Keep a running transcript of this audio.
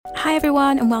Hi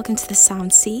everyone, and welcome to the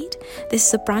Sound Seed. This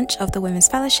is a branch of the Women's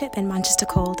Fellowship in Manchester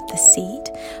called The Seed.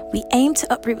 We aim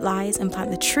to uproot lies and plant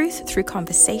the truth through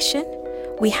conversation.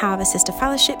 We have a sister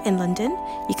fellowship in London.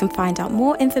 You can find out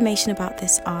more information about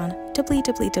this on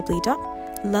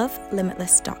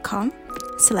www.lovelimitless.com.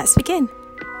 So let's begin.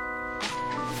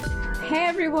 Hey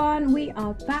everyone, we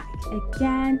are back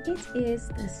again. It is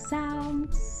the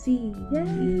Sound Seed.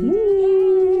 Yay.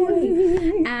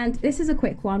 And this is a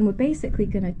quick one. We're basically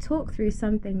going to talk through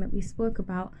something that we spoke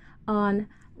about on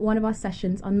one of our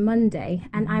sessions on Monday.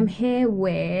 And I'm here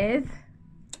with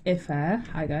Ife.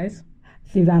 Hi guys.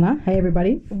 Susanna. Hey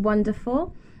everybody.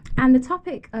 Wonderful. And the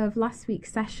topic of last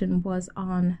week's session was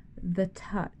on the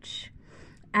touch.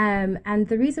 And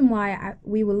the reason why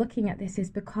we were looking at this is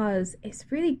because it's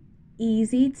really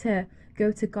easy to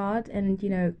go to God and,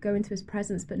 go into his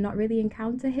presence but not really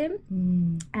encounter him.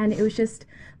 And it was just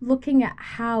looking at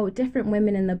how different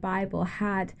women in the Bible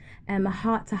had a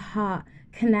heart-to-heart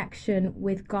connection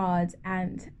with God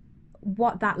and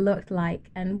what that looked like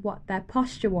and what their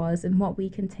posture was and what we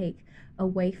can take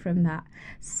away from that.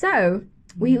 So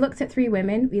we looked at three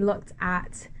women. We looked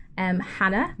at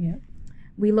Hannah. Yeah.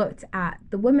 We looked at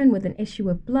the woman with an issue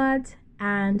of blood,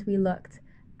 and we looked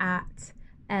at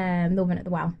the woman at the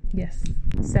well. Yes.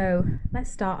 So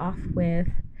let's start off with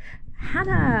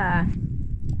Hannah.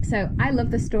 So I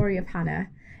love the story of Hannah.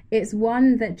 It's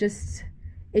one that just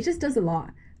does a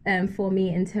lot for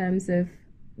me in terms of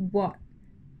what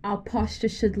our posture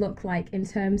should look like, in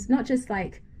terms not just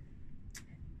like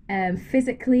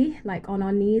physically, like on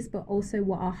our knees, but also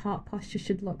what our heart posture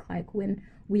should look like when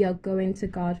we are going to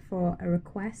God for a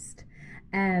request.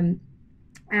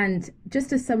 And just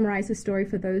to summarize the story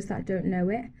for those that don't know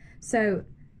it. So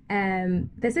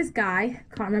there's this guy,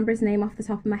 can't remember his name off the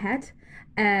top of my head,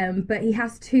 but he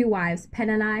has two wives,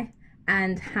 Peninnah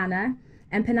and Hannah.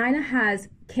 And Peninnah has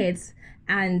kids,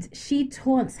 and she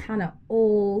taunts Hannah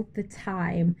all the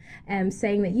time,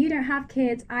 saying that you don't have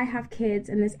kids, I have kids.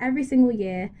 And this every single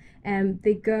year,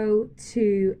 they go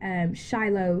to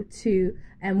Shiloh to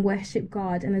worship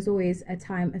God, and there's always a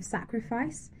time of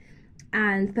sacrifice.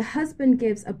 And the husband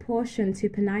gives a portion to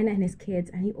Peninnah and his kids,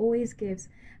 and he always gives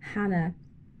Hannah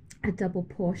a double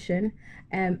portion.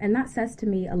 And that says to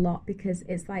me a lot, because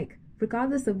it's like,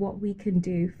 regardless of what we can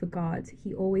do for God,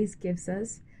 he always gives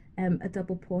us a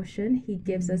double portion. He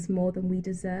gives us more than we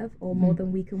deserve or more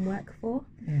than we can work for.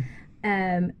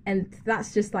 And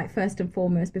that's just like first and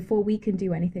foremost, before we can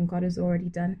do anything, God has already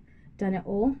done it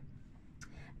all.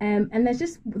 And there's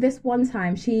just this one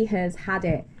time she has had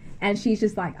it, and she's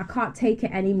just like, I can't take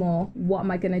it anymore. What am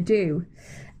I going to do?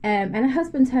 And her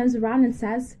husband turns around and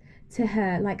says to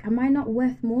her, like, am I not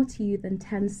worth more to you than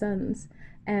 10 sons?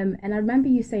 And I remember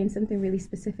you saying something really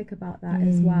specific about that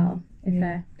as well.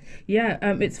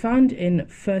 It's found in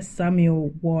 1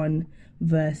 Samuel 1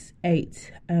 verse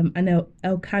 8. And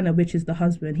Elkanah, which is the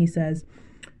husband, he says,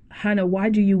 Hannah, why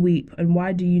do you weep, and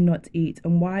why do you not eat,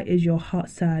 and why is your heart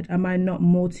sad? Am I not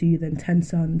more to you than 10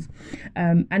 sons?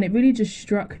 And it really just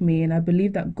struck me, and I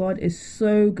believe that God is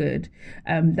so good,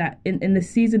 that in the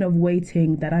season of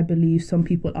waiting that I believe some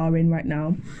people are in right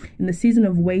now, in the season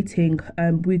of waiting,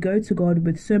 we go to God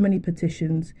with so many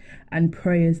petitions and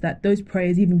prayers that those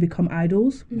prayers even become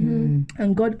idols.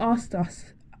 And God asks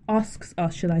us,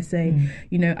 should I say,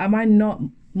 am I not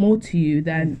more to you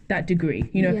than that degree?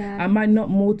 Am I not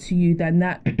more to you than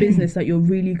that business that you're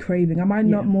really craving? Am I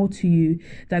not more to you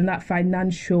than that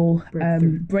financial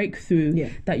breakthrough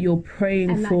that you're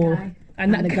praying for?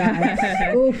 And that guy.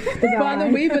 Father,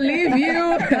 we believe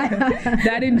you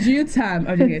that in due time.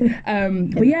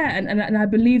 But yeah, and I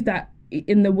believe that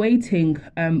in the waiting,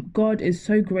 God is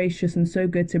so gracious and so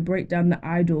good to break down the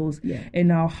idols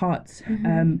in our hearts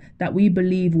that we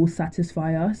believe will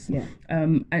satisfy us.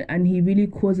 And he really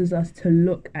causes us to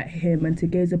look at him and to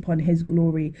gaze upon his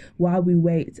glory while we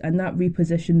wait, and that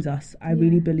repositions us. I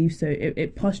really believe so.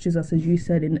 It postures us, as you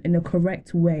said, in a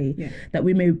correct way, that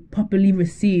we may properly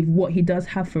receive what he does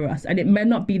have for us. And it may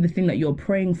not be the thing that you're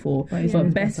praying for,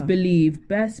 but best believe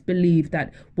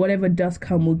that whatever does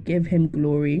come will give him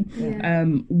glory.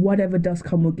 Whatever does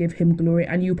come will give him glory,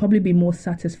 and you'll probably be more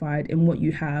satisfied in what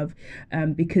you have,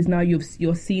 because now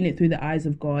you're seeing it through the eyes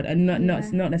of God, and not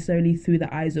necessarily through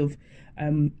the eyes of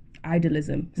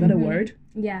idolism. Is that a word?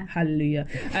 Yeah. Hallelujah.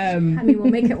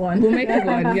 We'll make it one. We'll make it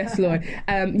one. Yes, Lord.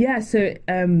 So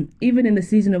even in the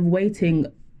season of waiting,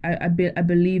 I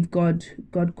believe God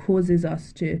causes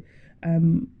us to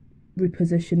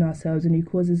reposition ourselves, and he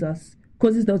causes us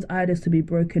causes those idols to be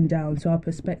broken down, so our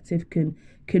perspective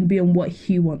can be on what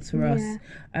he wants for us,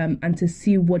 and to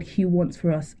see what he wants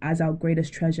for us as our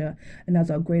greatest treasure and as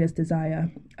our greatest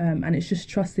desire. And it's just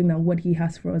trusting that what he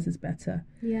has for us is better.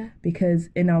 Yeah. Because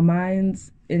in our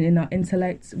minds, in our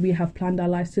intellects, we have planned our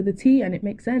lives to the T, and it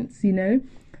makes sense, you know.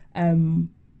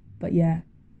 But yeah.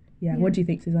 What do you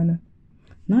think, Susanna?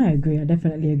 No, I agree. I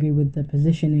definitely agree with the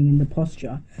positioning and the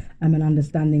posture, and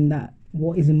understanding that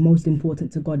what is most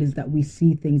important to God is that we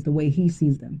see things the way he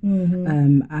sees them.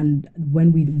 And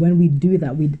when we do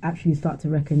that, we actually start to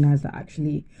recognize that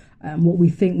actually what we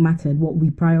think mattered, what we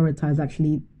prioritize,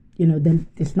 actually, you know, then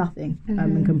it's nothing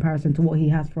in comparison to what he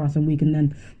has for us, and we can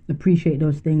then appreciate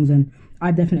those things. And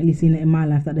I've definitely seen it in my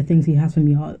life that the things he has for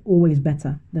me are always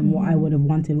better than what I would have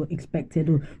wanted or expected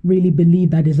or really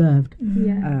believed I deserved.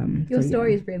 Your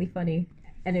story is really funny,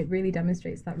 and it really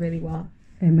demonstrates that really well.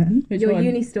 Amen. Your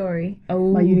uni story.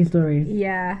 Oh, my uni story.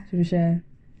 Yeah. Should we share?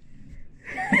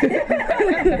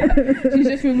 She's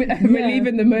just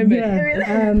relieving the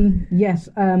moment. Yes.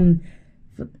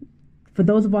 For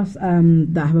those of us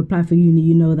that have applied for uni,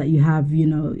 you know that you have, you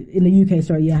know, in the UK,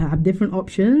 sorry, you have different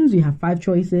options. You have 5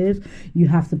 choices. You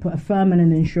have to put a firm and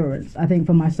an insurance. I think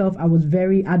for myself, I was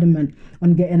very adamant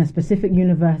on getting a specific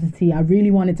university. I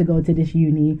really wanted to go to this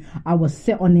uni. I was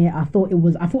set on it. I thought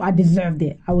I deserved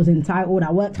it. I was entitled.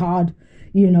 I worked hard,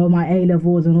 you know, my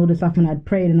A-levels and all this stuff, and I'd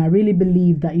prayed, and I really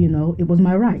believed that, you know, it was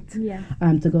my right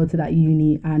to go to that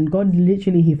uni. And God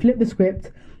literally, he flipped the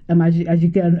script. As you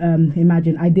can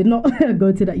imagine, I did not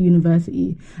go to that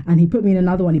university, and he put me in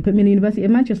another one. He put me in the University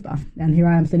of Manchester, and here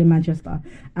I am still in Manchester.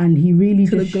 And he really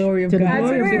to the glory of God.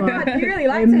 You really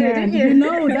liked it, didn't you? You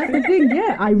know, that's the thing.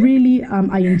 Yeah, I really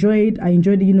I enjoyed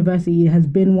the university. It has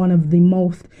been one of the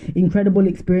most incredible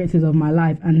experiences of my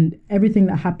life, and everything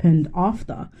that happened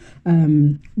after,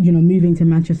 you know, moving to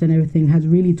Manchester and everything has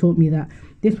really taught me that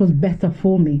this was better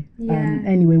for me.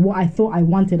 Anyway, what I thought I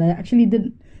wanted, I actually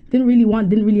didn't really want,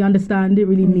 didn't really understand, didn't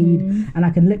really need. And I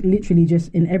can literally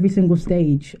just in every single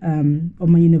stage of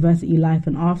my university life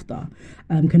and after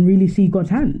can really see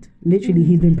God's hand. Literally,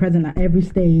 he's been present at every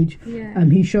stage.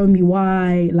 He's shown me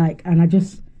why, like, and I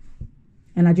just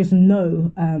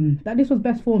know that this was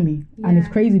best for me. And it's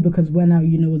crazy because when I,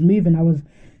 you know, was moving, I was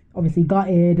obviously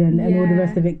gutted and all the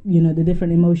rest of it, you know, the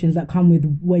different emotions that come with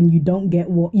when you don't get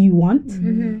what you want.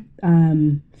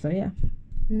 So yeah.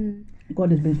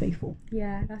 God has been faithful.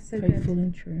 Yeah, that's so Faithful good.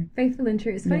 and true. Faithful and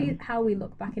true. It's funny how we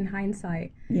look back in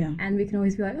hindsight, and we can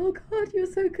always be like, "Oh God, you're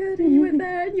so good, and you were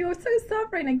there, and you're so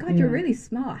sovereign, and God, you're really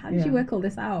smart. How did you work all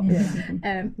this out?"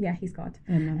 He's God.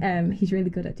 He's really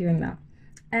good at doing that.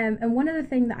 And one other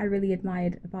thing that I really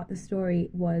admired about the story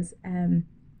was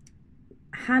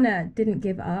Hannah didn't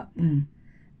give up,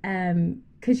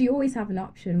 because you always have an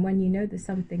option when you know there's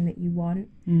something that you want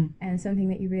and something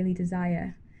that you really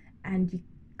desire, and you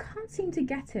can't seem to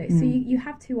get it. So you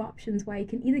have 2 options where you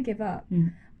can either give up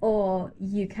or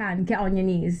you can get on your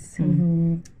knees.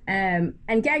 And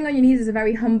getting on your knees is a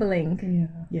very humbling,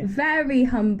 very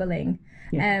humbling.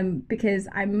 Because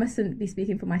I mustn't be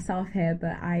speaking for myself here,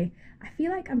 but I feel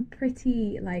like I'm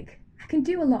pretty, like, I can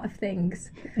do a lot of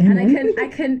things. And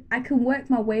I can work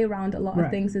my way around a lot of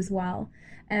things as well.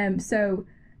 So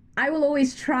I will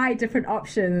always try different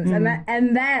options, and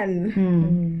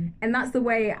that's the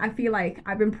way I feel like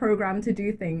I've been programmed to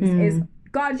do things. Is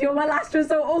God, you're my last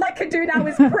resort. All I can do now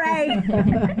is pray.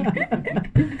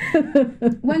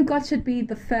 When God should be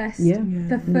the first,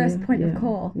 first point of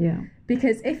call.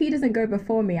 Because if he doesn't go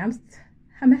before me, I'm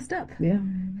messed up.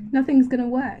 Nothing's gonna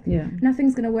work.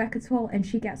 Nothing's gonna work at all. And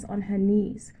she gets on her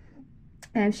knees,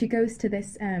 and she goes to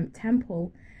this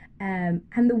temple. And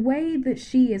the way that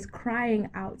she is crying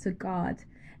out to God,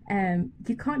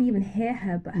 you can't even hear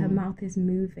her, but her mouth is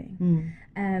moving.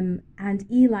 And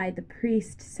Eli, the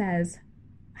priest, says,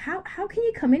 how can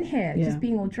you come in here just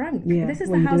being all drunk? This is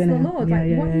the house of the Lord. What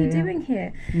are you doing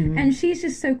here? And she's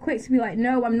just so quick to be like,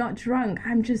 no, I'm not drunk.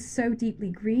 I'm just so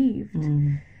deeply grieved.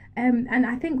 And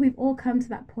I think we've all come to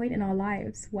that point in our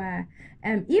lives where,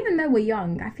 even though we're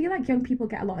young, I feel like young people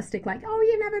get a lot of stick, like, oh,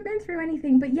 you've never been through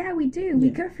anything. But yeah, we do.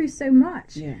 We go through so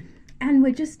much. And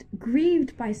we're just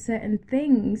grieved by certain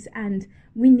things, and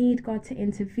we need God to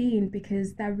intervene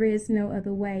because there is no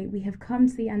other way. We have come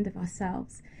to the end of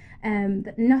ourselves.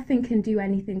 That nothing can do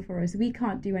anything for us. We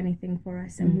can't do anything for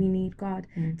us, and we need God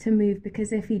to move,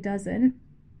 because if he doesn't,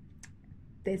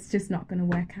 it's just not going to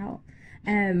work out.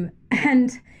 And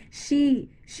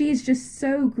she's just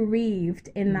so grieved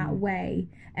in that way,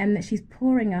 and that she's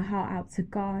pouring her heart out to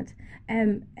God.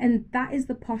 And that is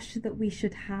the posture that we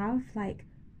should have, like,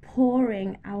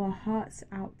 pouring our hearts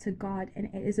out to God. And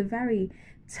it is a very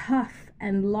tough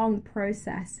and long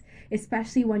process,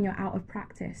 especially when you're out of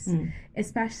practice,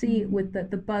 especially with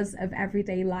the buzz of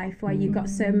everyday life where you've got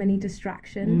so many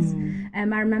distractions. I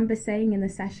remember saying in the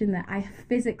session that I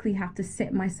physically have to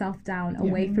sit myself down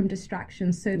away from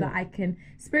distractions so that I can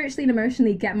spiritually and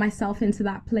emotionally get myself into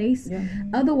that place.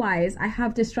 Otherwise, I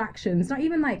have distractions, not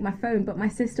even like my phone, but my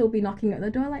sister will be knocking at the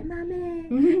door like, "Mommy,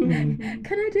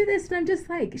 can I do this?" And I'm just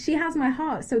like, she has my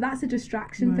heart, so that's a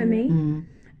distraction for me.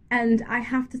 And I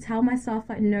have to tell myself,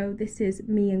 like, no, this is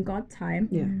me and God time.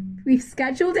 We've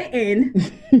scheduled it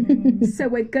in, so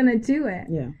we're gonna do it.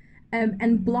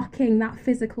 And blocking that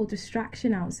physical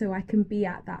distraction out so I can be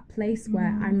at that place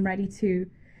where I'm ready to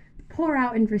pour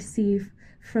out and receive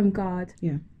from God.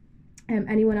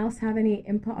 Anyone else have any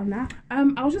input on that?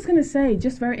 I was just going to say,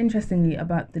 just very interestingly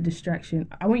about the distraction,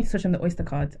 I want you to touch on the Oyster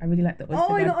card. I really like the Oyster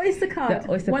card. The Oyster card.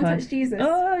 The Oyster One card. Touch Jesus.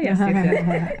 Oh, yes.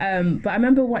 But I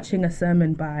remember watching a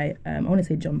sermon by, I want to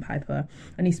say John Piper,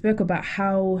 and he spoke about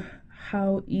how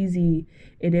easy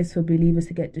it is for believers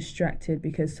to get distracted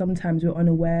because sometimes we're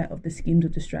unaware of the schemes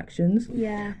of distractions.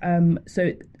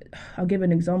 So I'll give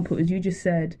an example. As you just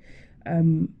said,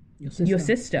 your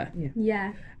sister.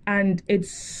 And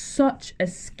it's such a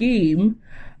scheme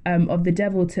of the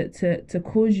devil to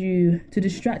cause you, to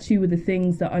distract you with the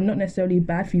things that are not necessarily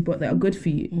bad for you, but that are good for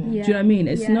you. Do you know what I mean?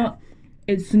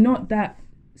 It's not that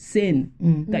sin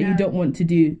that you don't want to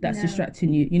do that's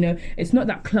distracting you. You know, it's not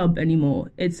that club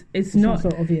anymore. It's not so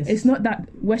obvious. It's not that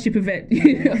worship event.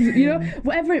 You know,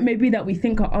 whatever it may be that we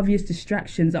think are obvious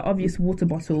distractions, are obvious water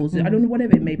bottles. I don't know,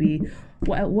 whatever it may be.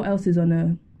 What else is on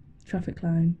a traffic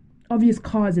line? Obvious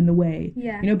cars in the way,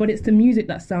 you know, but it's the music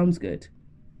that sounds good.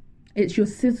 It's your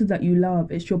sister that you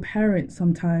love. It's your parents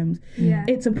sometimes.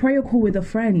 It's a prayer call with a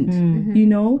friend, you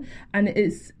know, and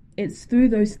it's through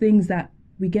those things that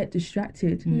we get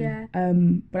distracted.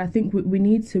 But I think we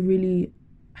need to really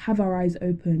have our eyes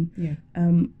open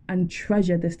and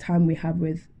treasure this time we have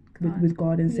with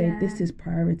God and say, this is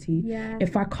priority.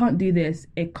 If I can't do this,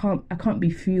 I can't be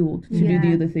fueled to do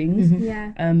the other things.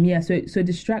 So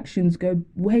distractions go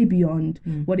way beyond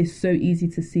what is so easy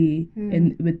to see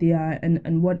with the eye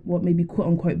and what may be quote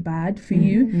unquote bad for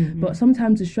you. But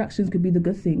sometimes distractions could be the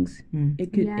good things.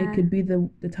 It could be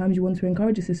the times you want to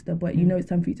encourage a sister, but you know it's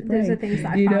time for you to pray. Those are things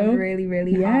that I found really,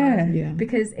 really hard.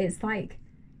 Because it's like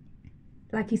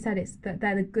you said, it's that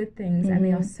they're the good things and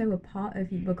they are so a part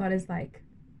of you, but God is like,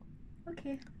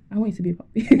 okay, I want you to be a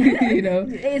puppy. You know,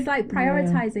 it's like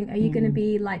prioritizing. Are you going to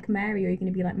be like Mary or are you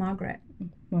going to be like Margaret?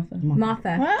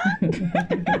 Martha.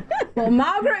 Well,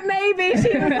 Margaret maybe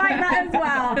she was like that as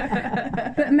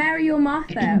well. But Mary or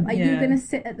Martha, are you going to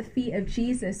sit at the feet of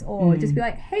Jesus or just be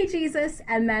like, "Hey Jesus,"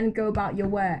 and then go about your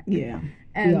work?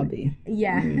 BRB.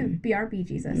 BRB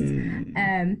Jesus.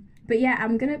 But yeah,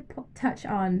 I'm going to touch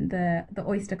on the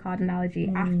Oyster card analogy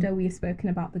after we've spoken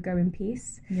about the go in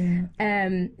peace.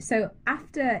 So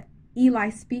after Eli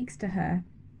speaks to her,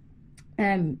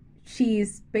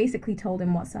 she's basically told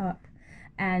him what's up.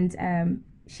 And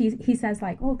he says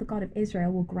like, "Oh, the God of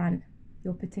Israel will grant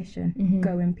your petition.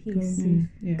 Go in peace.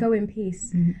 Go in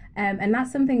peace." And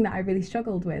that's something that I really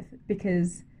struggled with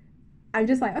because I'm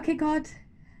just like, okay, God,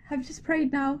 I've just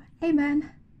prayed now.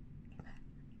 Amen.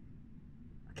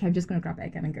 Okay, I'm just going to grab it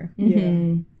again and go.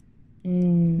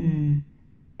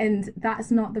 And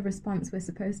that's not the response we're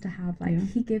supposed to have. Like,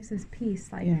 he gives us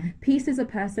peace. Like, peace is a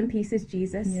person, peace is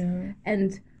Jesus.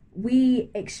 And we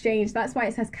exchange. That's why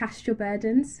it says, cast your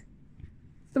burdens.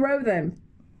 Throw them.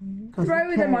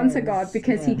 Throw them onto God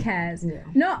because he cares.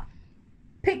 Not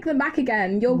pick them back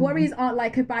again. Your worries aren't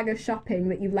like a bag of shopping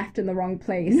that you've left in the wrong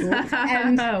place.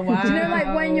 And do you know,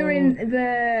 like when you're in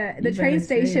the train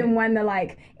station when they're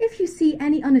like, if you see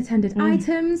any unattended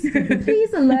items,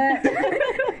 please alert.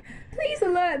 Please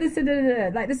alert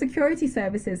like the security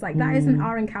services. Like that isn't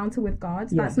our encounter with God.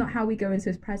 That's not how we go into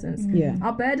his presence.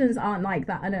 Our burdens aren't like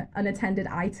that unattended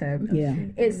item.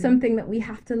 It's something that we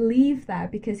have to leave there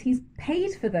because he's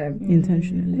paid for them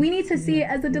intentionally. We need to see it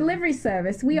as a delivery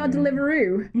service. We are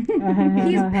Deliveroo.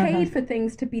 He's paid for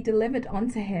things to be delivered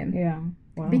onto him.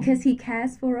 Because he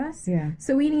cares for us.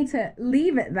 So we need to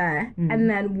leave it there and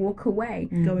then walk away.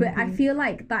 But I feel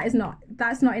like that's not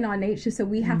in our nature. So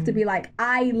we have to be like,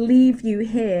 I leave you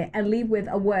here and leave with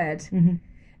a word.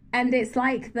 And it's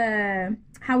like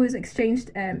how it was explained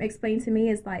to me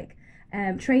is like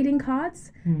trading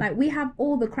cards. Like we have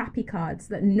all the crappy cards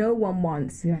that no one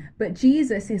wants. But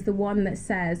Jesus is the one that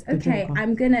says, okay,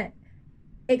 I'm going to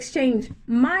exchange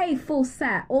my full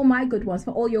set, all my good ones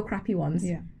for all your crappy ones.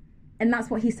 And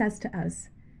that's what he says to us.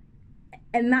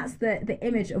 And that's the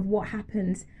image of what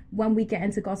happens when we get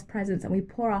into God's presence and we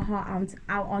pour our heart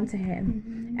out onto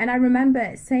him. And I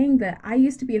remember saying that I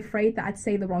used to be afraid that I'd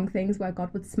say the wrong things where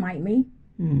God would smite me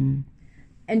and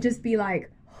just be like,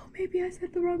 oh, maybe I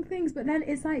said the wrong things. But then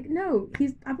it's like, no,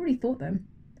 I've already thought them.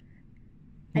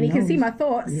 And he can see my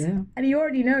thoughts, and he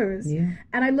already knows. Yeah.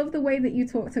 And I love the way that you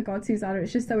talk to God, Susanna.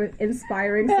 It's just so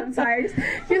inspiring sometimes.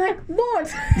 You're like, Lord,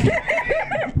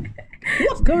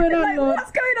 what's going on, Lord?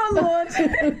 What's going on, Lord?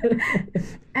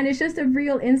 And it's just a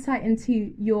real insight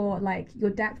into your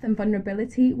depth and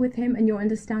vulnerability with him, and your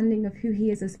understanding of who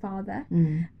he is as Father,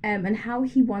 and how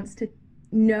he wants to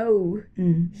know.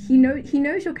 He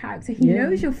knows your character. He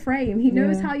knows your frame. He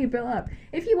knows how you're built up.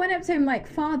 If you went up to him like,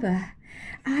 Father,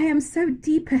 I am so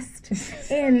deepest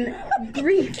in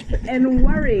grief and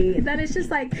worry, that it's just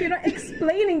like you're not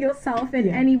explaining yourself in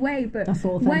any way, but that's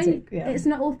authentic. It's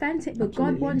not authentic, but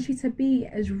absolutely. God wants you to be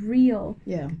as real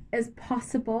as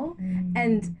possible,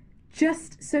 and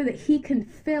just so that he can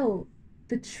fill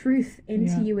the truth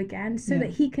into you again, so that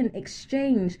he can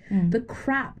exchange the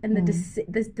crap and the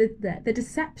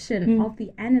deception of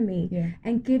the enemy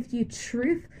and give you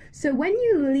truth. So when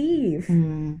you leave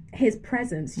his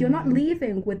presence, you're not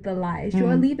leaving with the lies,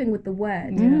 you're leaving with the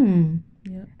word. And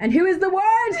who is the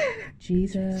word?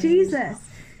 Jesus.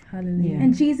 Hallelujah.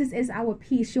 And Jesus is our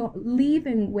peace. You're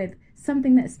leaving with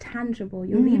something that's tangible.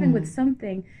 You're leaving with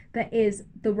something that is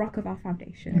the rock of our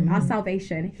foundation, our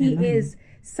salvation. He is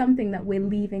something that we're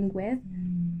leaving with.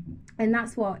 And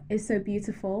that's what is so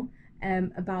beautiful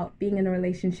about being in a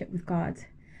relationship with God.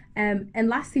 And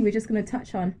lastly, we're just going to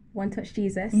touch on One Touch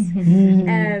Jesus.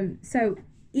 So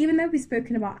even though we've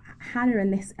spoken about Hannah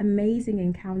and this amazing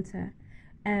encounter,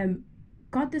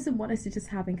 God doesn't want us to just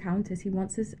have encounters. He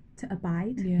wants us to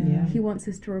abide. He wants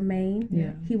us to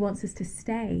remain. He wants us to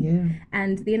stay.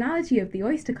 And the analogy of the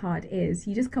Oyster card is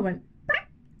you just come and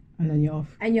then you're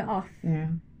off. And you're off.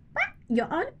 You're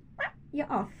on,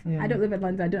 you're off. I don't live in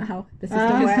London. I don't know how the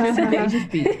system works.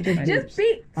 Just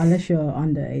beep. Unless you're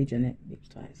underage and it beeps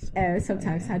twice.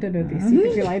 Sometimes. I don't know these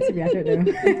secrets. You lied to me. I don't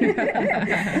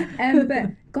know.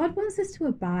 But God wants us to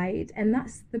abide, and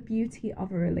that's the beauty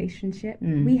of a relationship.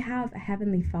 We have a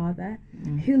heavenly Father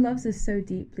who loves us so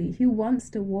deeply, who wants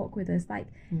to walk with us. Like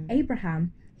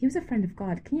Abraham, he was a friend of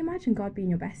God. Can you imagine God being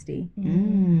your bestie?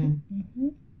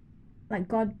 Like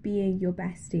God being your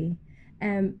bestie.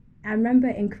 I remember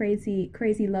in Crazy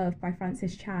Love by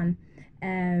Francis Chan,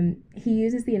 he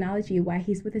uses the analogy where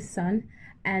he's with his son,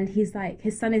 and he's like,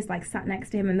 his son is like sat next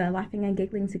to him and they're laughing and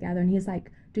giggling together, and he's like,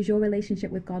 does your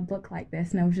relationship with God look like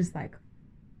this? And I was just like,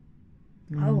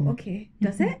 oh, okay.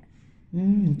 Does it?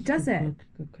 Does it?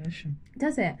 Good question.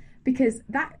 Does it? Because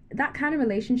that kind of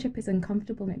relationship is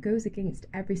uncomfortable and it goes against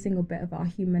every single bit of our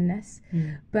humanness.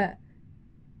 But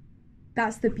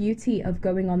that's the beauty of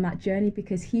going on that journey,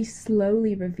 because he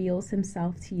slowly reveals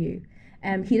himself to you.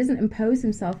 He doesn't impose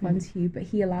himself onto you, but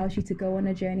he allows you to go on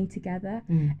a journey together,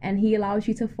 and he allows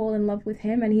you to fall in love with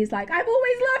him. And he's like, I've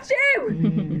always loved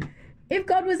you. If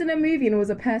God was in a movie and was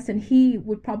a person, he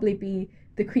would probably be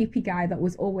the creepy guy that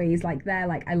was always like there,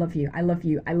 like, I love you, I love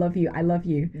you, I love you, I love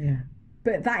you.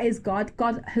 But that is God.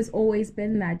 God has always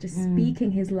been there, just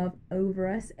speaking his love over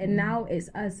us. And now it's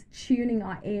us tuning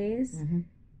our ears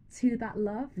to that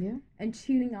love and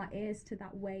tuning our ears to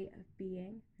that way of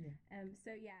being.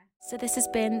 So this has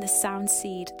been The Sound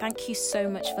Seed. Thank you so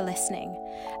much for listening.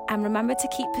 And remember to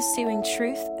keep pursuing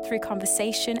truth through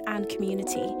conversation and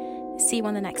community. See you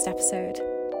on the next episode.